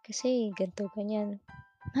 Kasi, ganito, ganyan.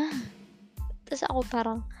 Tapos ako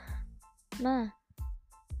parang, ma,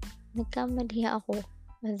 nagkamali ako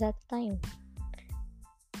at that time.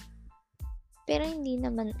 Pero hindi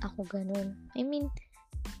naman ako ganun. I mean,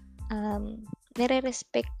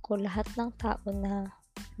 nire-respect ko lahat ng tao na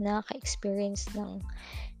nakaka-experience ng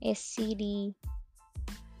STD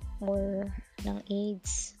or ng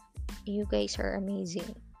AIDS. You guys are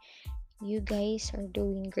amazing. You guys are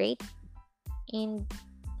doing great. And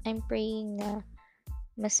I'm praying na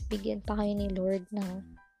mas bigyan pa kayo ni Lord ng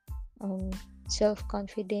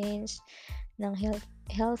self-confidence, ng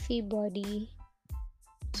healthy body.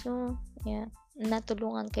 So, yeah,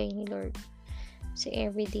 natulungan kayo ni Lord sa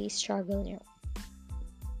everyday struggle nyo.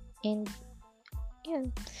 And,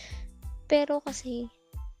 yun. Pero kasi,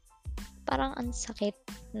 parang ang sakit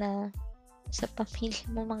na sa pamilya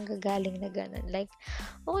mo manggagaling na ganun. Like,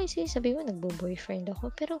 okay, sabi mo, nagbo-boyfriend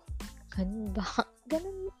ako, pero, ganun ba?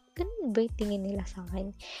 Ganun ba yung tingin nila sa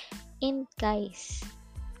akin? And guys,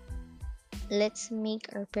 let's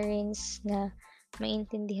make our parents na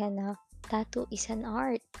maintindihan na tattoo is an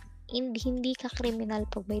art. Hindi ka kriminal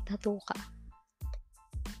pag may tattoo ka.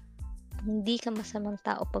 Hindi ka masamang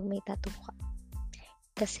tao pag may tattoo ka.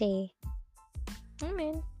 Kasi,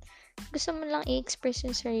 gusto mo lang i-express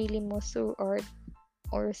yung sarili mo through art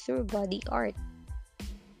or through body art.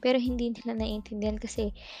 Pero hindi nila naiintindihan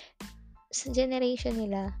kasi sa generation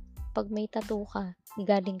nila, pag may tattoo ka,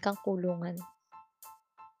 galing kang kulungan.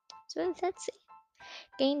 So, that's it.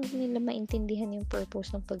 Kaya hindi nila maintindihan yung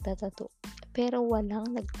purpose ng pagtatattoo. Pero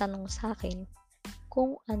walang nagtanong sa akin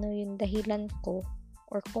kung ano yung dahilan ko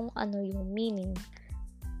or kung ano yung meaning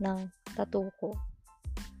ng tattoo ko.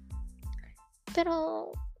 Pero,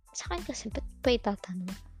 sa akin kasi, ba't pa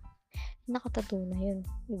itatanong? Nakatattoo na yun,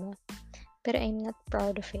 diba? Pero I'm not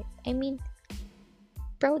proud of it. I mean,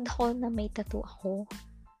 proud ako na may tattoo ako.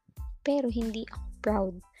 Pero hindi ako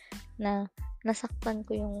proud na nasaktan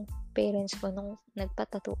ko yung parents ko nung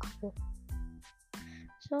nagpatattoo ako.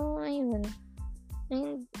 So, ayun.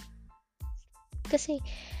 And, kasi,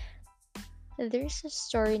 there's a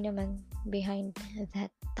story naman behind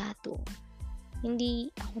that tattoo. Hindi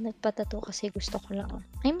ako nagpatattoo kasi gusto ko lang.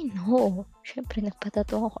 I mean, no. Syempre,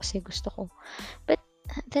 nagpatattoo ako kasi gusto ko. But,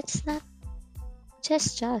 that's not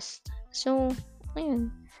just. So, ayun.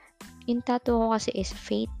 Yung tattoo ko kasi is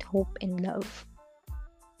faith, hope, and love.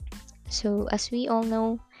 So, as we all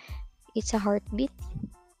know, it's a heartbeat.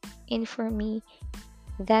 And for me,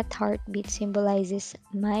 that heartbeat symbolizes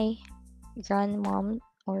my grandmom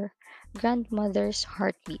or grandmother's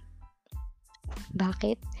heartbeat.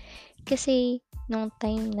 Bakit? Kasi, nung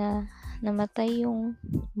time na namatay yung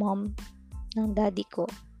mom ng daddy ko,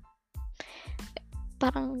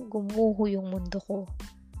 parang gumuho yung mundo ko.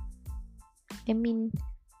 I mean,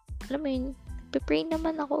 alam mo yun, pray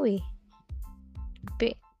naman ako eh.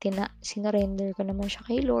 Sinurrender ko naman siya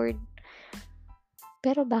kay Lord.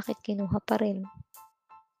 Pero bakit kinuha pa rin?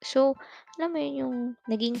 So, alam mo yun, yung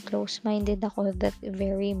naging close-minded ako that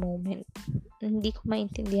very moment. Hindi ko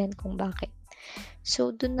maintindihan kung bakit. So,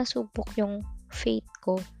 dun nasubok yung faith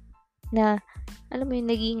ko na, alam mo yun,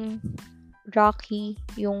 naging rocky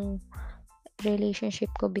yung relationship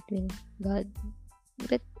ko between God.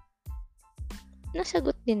 But,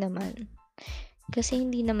 nasagot din naman. Kasi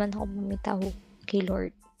hindi naman ako bumitaw kay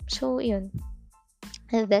Lord. So, yun.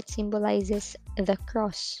 That symbolizes the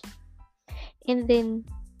cross. And then,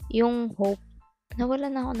 yung hope,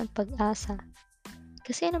 nawala na ako ng pag-asa.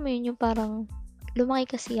 Kasi alam mo yun, yung parang,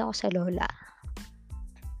 lumaki kasi ako sa lola.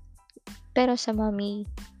 Pero sa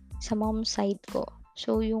mom side ko.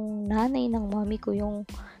 So, yung nanay ng mommy ko yung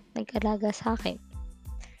nag-alaga sa akin.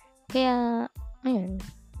 Kaya, ayun.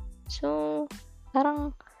 So,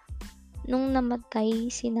 parang, nung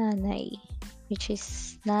namatay si nanay, which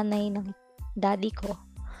is nanay ng daddy ko,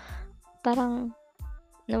 parang,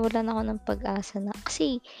 nawalan ako ng pag-asa na,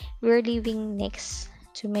 kasi, we're living next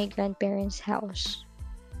to my grandparents' house.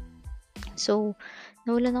 So,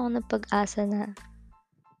 nawalan ako ng pag-asa na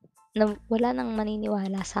wala nang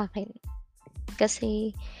maniniwala sa akin.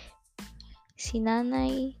 Kasi, si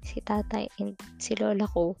nanay, si tatay, and si lola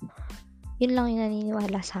ko, yun lang yung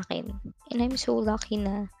naniniwala sa akin. And I'm so lucky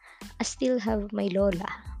na I still have my lola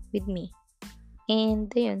with me. And,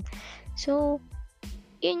 ayun. So,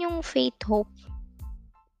 yun yung faith, hope.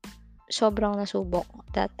 Sobrang nasubok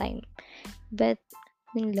that time. But,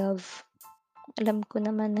 yung love, alam ko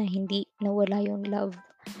naman na hindi nawala yung love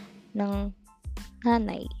ng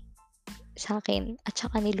nanay sa akin at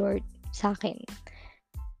saka ni Lord sa akin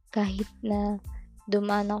kahit na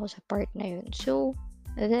dumaan ako sa part na yun. So,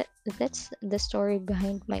 that's the story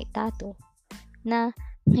behind my tattoo na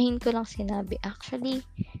ngayon ko lang sinabi. Actually,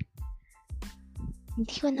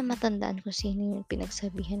 hindi ko na matandaan kung sino yung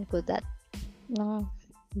pinagsabihan ko that ng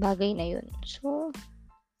bagay na yun. So,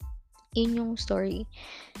 yun yung story.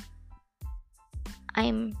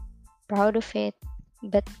 I'm proud of it,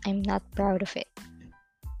 but I'm not proud of it.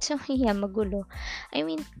 So, yeah, magulo. I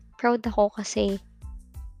mean, proud ako kasi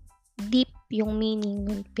deep yung meaning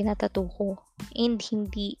ng pinatato ko and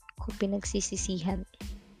hindi ko pinagsisisihan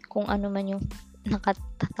kung ano man yung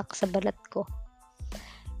nakatatak sa balat ko.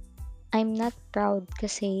 I'm not proud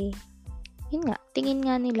kasi, yun nga, tingin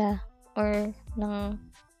nga nila or ng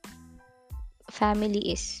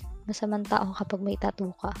family is masamang tao kapag may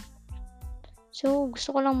tattoo ka. So,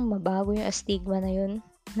 gusto ko lang mabago yung stigma na yun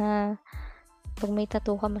na pag may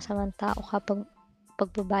tattoo ka, masamang tao ka. Pag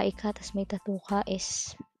babae ka, tas may tattoo ka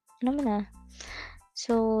is, ano man na.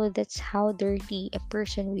 So, that's how dirty a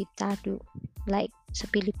person with tattoo, like sa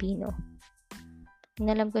Pilipino.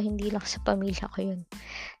 Alam ko hindi lang sa pamilya ko yun.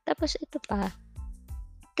 Tapos ito pa,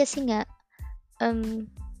 kasi nga,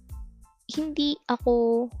 hindi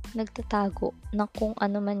ako nagtatago ng kung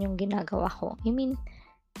ano man yung ginagawa ko. I mean,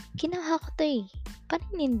 ginawa ko to eh.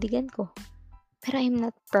 Paninindigan ko. Pero I'm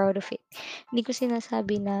not proud of it. Hindi ko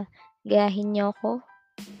sinasabi na gayahin niyo ako.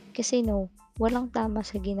 Kasi no, walang tama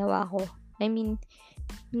sa ginawa ko. I mean,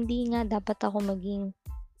 hindi nga dapat ako maging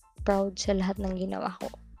proud sa lahat ng ginawa ko.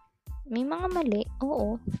 May mga mali,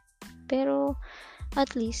 oo. Pero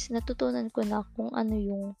at least natutunan ko na kung ano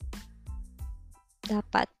yung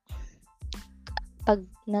dapat pag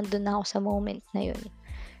nandun na ako sa moment na yun.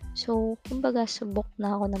 So, kumbaga subok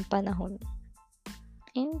na ako ng panahon.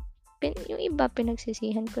 And yung iba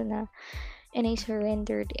pinagsisihan ko na, and I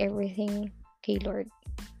surrendered everything kay Lord.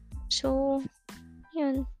 So,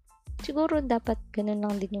 yun. Siguro dapat ganun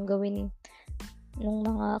lang din yung gawin ng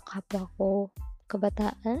mga kapwa ko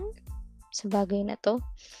kabataan sa bagay na to.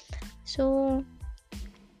 So,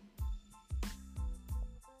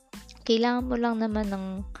 kailangan mo lang naman ng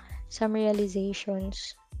some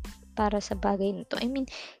realizations para sa bagay na to. I mean,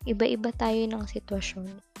 iba-iba tayo ng sitwasyon.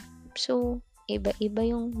 So, iba-iba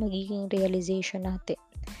yung magiging realization natin.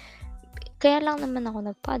 Kaya lang naman ako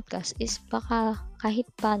nag-podcast is baka kahit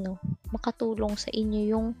paano makatulong sa inyo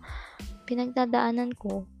yung pinagdadaanan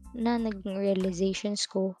ko na naging realizations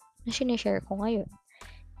ko na sinishare ko ngayon.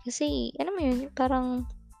 Kasi, alam mo yun, parang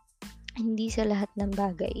hindi sa lahat ng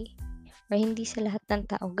bagay or hindi sa lahat ng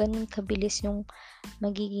tao ganun kabilis yung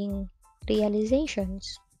magiging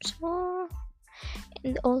realizations. So,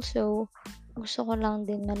 and also, gusto ko lang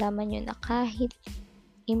din malaman nyo na kahit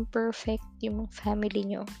imperfect yung family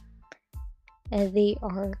nyo, they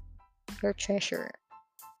are your treasure.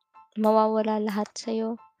 Mawawala lahat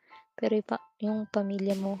sa'yo, pero yung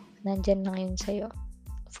pamilya mo, nandyan lang yun sa'yo.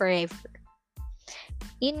 Forever.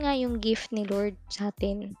 Yun nga yung gift ni Lord sa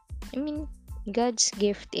atin. I mean, God's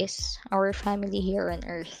gift is our family here on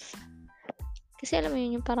earth. Kasi alam mo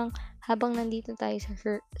yun, yung parang habang nandito tayo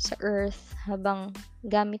sa earth, habang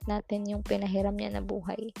gamit natin yung pinahiram niya na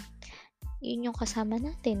buhay, yun yung kasama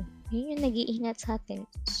natin. Yun yung nag-iingat sa atin.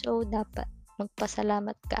 So, dapat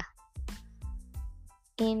magpasalamat ka.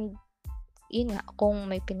 And, yun nga, kung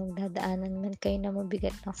may pinagdadaanan man kayo na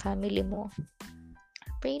mabigat ng family mo,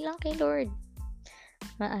 pray lang kay Lord.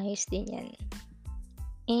 Maayos din yan.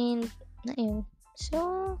 And, ayun. So,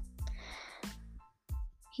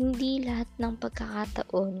 hindi lahat ng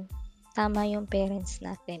pagkakataon tama yung parents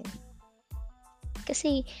natin.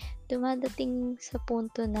 Kasi, dumadating sa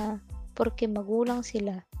punto na porke magulang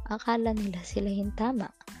sila, akala nila sila yung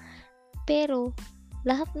tama. Pero,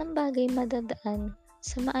 lahat ng bagay madadaan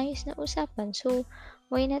sa maayos na usapan. So,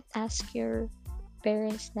 why not ask your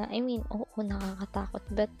parents na, I mean, oo, nakakatakot.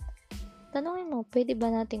 But, tanungin mo, pwede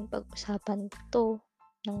ba nating pag-usapan to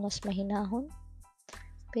ng mas mahinahon?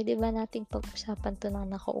 Pwede ba nating pag-usapan to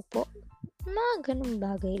ng nakaupo? Mga ganun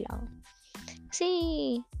bagay lang. Kasi,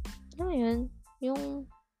 ano yun, yung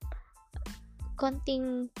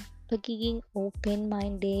konting pagiging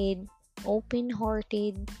open-minded,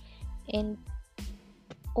 open-hearted, and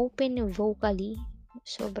open vocally,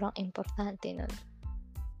 sobrang importante nun.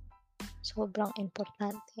 Sobrang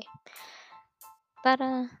importante.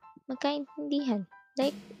 Para magkaintindihan.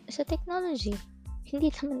 Like, sa technology, hindi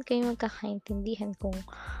naman kayo magkakaintindihan kung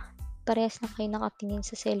parehas na kayo nakatingin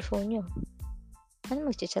sa cellphone nyo. Ano,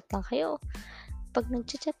 mag-chat lang kayo. Pag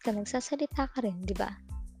nag-chat ka, nagsasalita ka rin, di ba?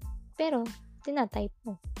 Pero, tinatype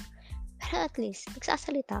mo. Pero at least,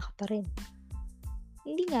 nagsasalita ka pa rin.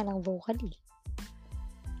 Hindi nga lang vocally.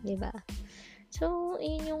 Di ba? So,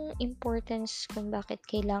 yun yung importance kung bakit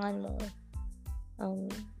kailangan mo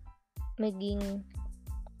maging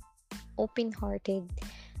open-hearted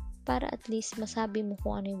para at least masabi mo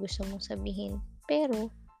kung ano yung gusto mong sabihin.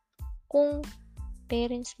 Pero, kung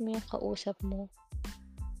parents mo yung kausap mo,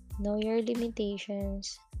 know your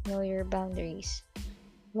limitations, know your boundaries.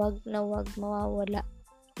 Wag na wag mawawala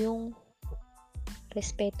yung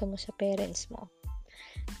respeto mo sa parents mo.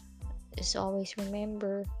 Just always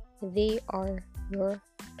remember, they are your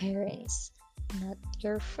parents, not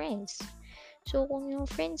your friends. So, kung yung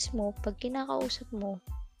friends mo, pag kinakausap mo,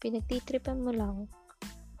 pinagtitripan mo lang,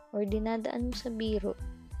 or dinadaan mo sa biro,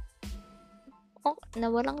 na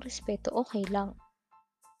walang respeto, okay lang.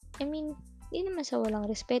 I mean, hindi naman sa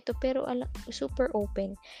walang respeto, pero super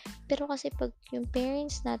open. Pero kasi pag yung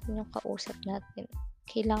parents natin yung kausap natin,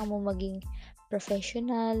 kailangan mo maging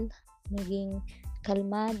professional, maging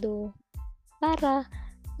kalmado, para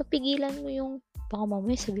mapigilan mo yung baka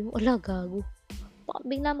mamaya sabi mo, ala gago. Baka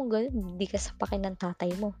bigla mo ganun, hindi ka sapakin ng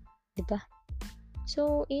tatay mo, 'di ba?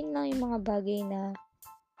 So, yun lang yung mga bagay na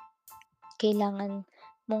kailangan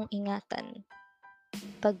mong ingatan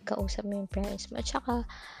pagkausap mo yung parents mo. At saka,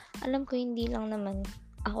 alam ko hindi lang naman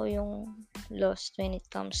ako yung lost when it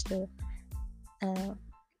comes to, uh,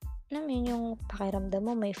 alam mo yun, yung pakiramdam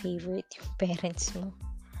mo may favorite yung parents mo.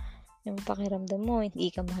 Yung pakiramdam mo,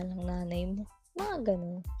 hindi ka mahal ng nanay mo. Mga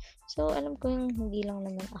ganun. So, alam ko yung hindi lang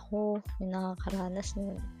naman ako yung nakakaranas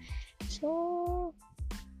nun. So,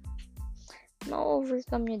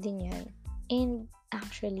 ma-overcome nyo din yan. And,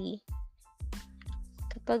 actually,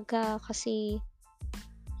 kapag kasi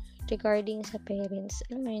regarding sa parents,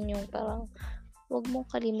 alam mo yun yung parang huwag mong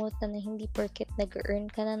kalimutan na hindi porket nag-earn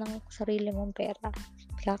ka na ng sarili mong pera,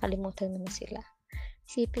 kakalimutan mo na sila.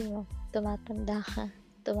 Isipin mo, tumatanda ka,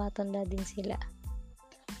 tumatanda din sila.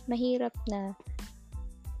 Mahirap na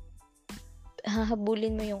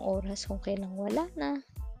hahabulin mo yung oras kung kailang wala na,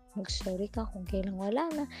 mag-sorry ka kung kailang wala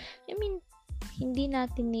na. I mean, hindi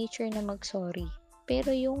natin nature na mag-sorry,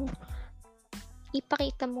 pero yung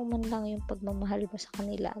ipakita mo man lang yung pagmamahal mo sa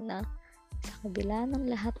kanila na sa kabila ng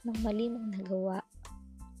lahat ng mali mong nagawa,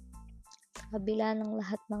 sa kabila ng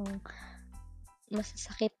lahat ng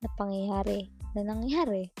masasakit na pangyayari na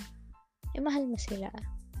nangyari, mahal mo sila.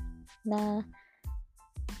 Na,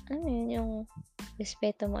 ano yun, yung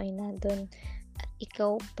respeto mo ay nandun at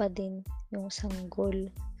ikaw pa din yung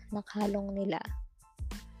sanggol na kalong nila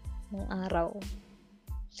ng araw.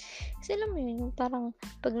 Kasi alam mo yun, yung parang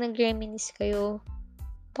pag nag-reminisce kayo,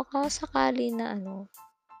 baka sakali na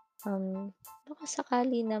baka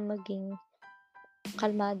sakali na maging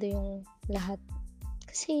kalmado yung lahat.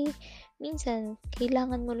 Kasi minsan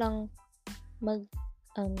kailangan mo lang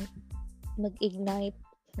mag-ignite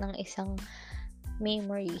ng isang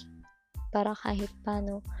memory para kahit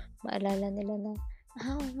paano maalala nila na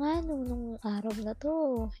nga nung araw na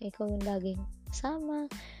to ikaw yung laging kasama,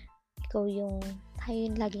 tayo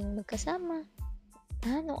yung laging magkasama,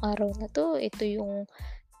 nung araw na to ito yung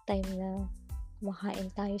time na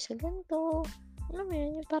kumakain tayo sa ganito. Alam mo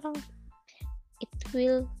yun, yung parang it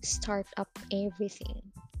will start up everything.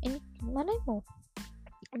 And malay mo,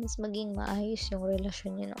 mas maging maayos yung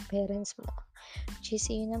relasyon niyo ng parents mo. Which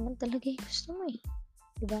is yun naman talaga yung gusto mo eh.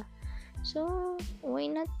 Diba? So,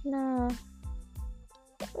 why not na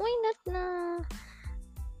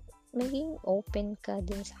maging open ka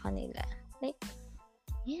din sa kanila. Like,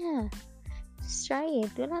 yeah, just try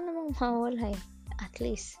it. Wala namang mawala eh. At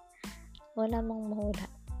least, wala mang mawala.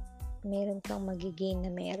 Meron kang magigain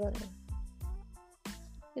na meron.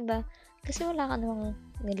 Diba? Kasi wala ka namang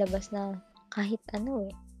nilabas na kahit ano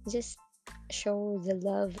eh. Just show the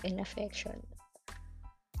love and affection.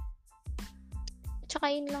 Tsaka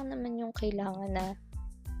yun lang naman yung kailangan na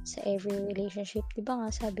sa every relationship. Diba nga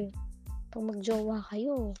sabi, pag magjowa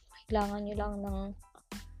kayo, kailangan nyo lang ng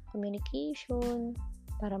communication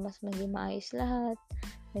para mas maging maayos lahat,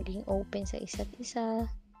 maging open sa isa't isa,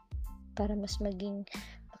 para mas maging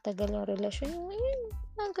matagal yung relasyon nyo. Yun,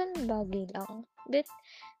 mga ganun bagay lang. But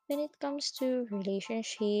when it comes to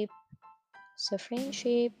relationship, sa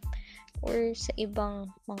friendship, or sa ibang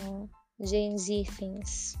mga Gen Z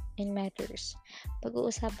things and matters,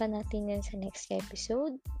 pag-uusapan natin yan sa next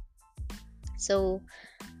episode. So,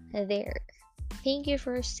 there. Thank you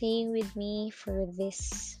for staying with me for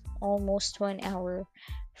this almost 1 hour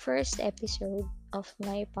first episode of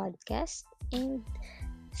my podcast. And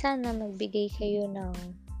sana magbigay kayo ng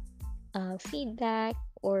feedback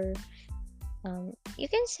or you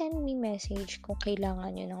can send me message kung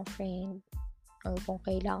kailangan nyo ng friend or kung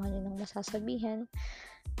kailangan nyo ng masasabihan.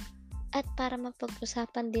 At para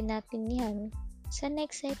mapag-usapan din natin yan sa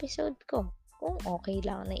next episode ko kung okay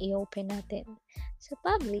lang na i-open natin sa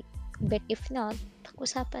public. But if not,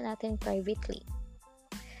 pag-usapan natin privately.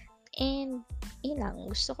 And yun lang,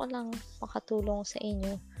 gusto ko lang makatulong sa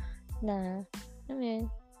inyo na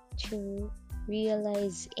to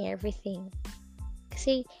realize everything.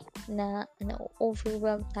 Kasi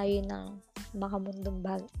na-overwhelm tayo ng makamundong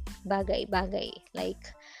bagay-bagay like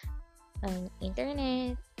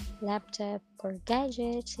internet, laptop, or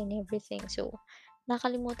gadgets and everything. So,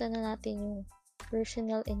 nakalimutan na natin yung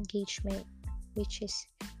personal engagement, which is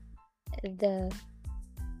the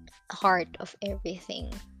heart of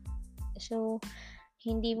everything. So,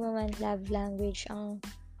 hindi mo man love language ang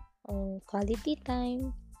quality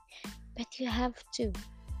time, But you have to.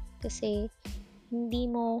 Kasi hindi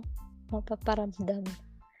mo mapaparamdam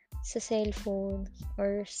sa cellphone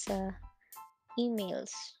or sa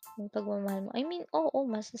emails yung pagmamahal mo. I mean, oo,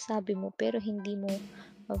 masasabi mo pero hindi mo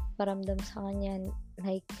mapaparamdam sa kanya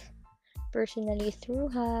like personally through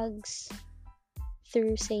hugs,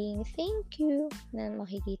 through saying thank you, na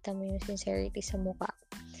makikita mo yung sincerity sa mukha.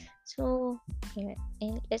 So, yeah,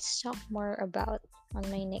 and let's talk more about on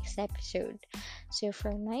my next episode. So,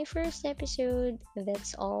 for my first episode,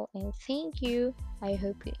 that's all, and thank you. I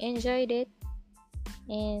hope you enjoyed it,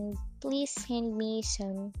 and please send me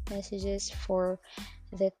some messages for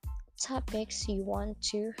the topics you want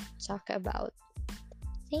to talk about.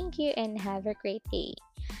 Thank you, and have a great day.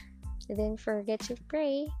 Don't forget to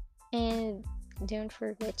pray, and don't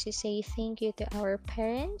forget to say thank you to our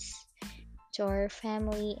parents, to our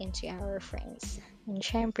family, and to our friends. And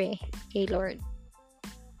syempre, kay Lord.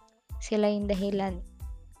 Sila yung dahilan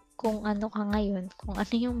kung ano ka ngayon, kung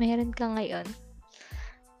ano yung meron ka ngayon.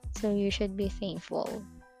 So, you should be thankful.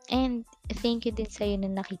 And thank you din sa'yo na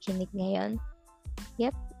nakikinig ngayon.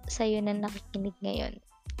 Yep, sa'yo na nakikinig ngayon.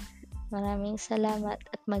 Maraming salamat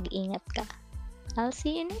at mag-ingat ka. I'll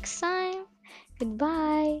see you next time.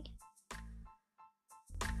 Goodbye!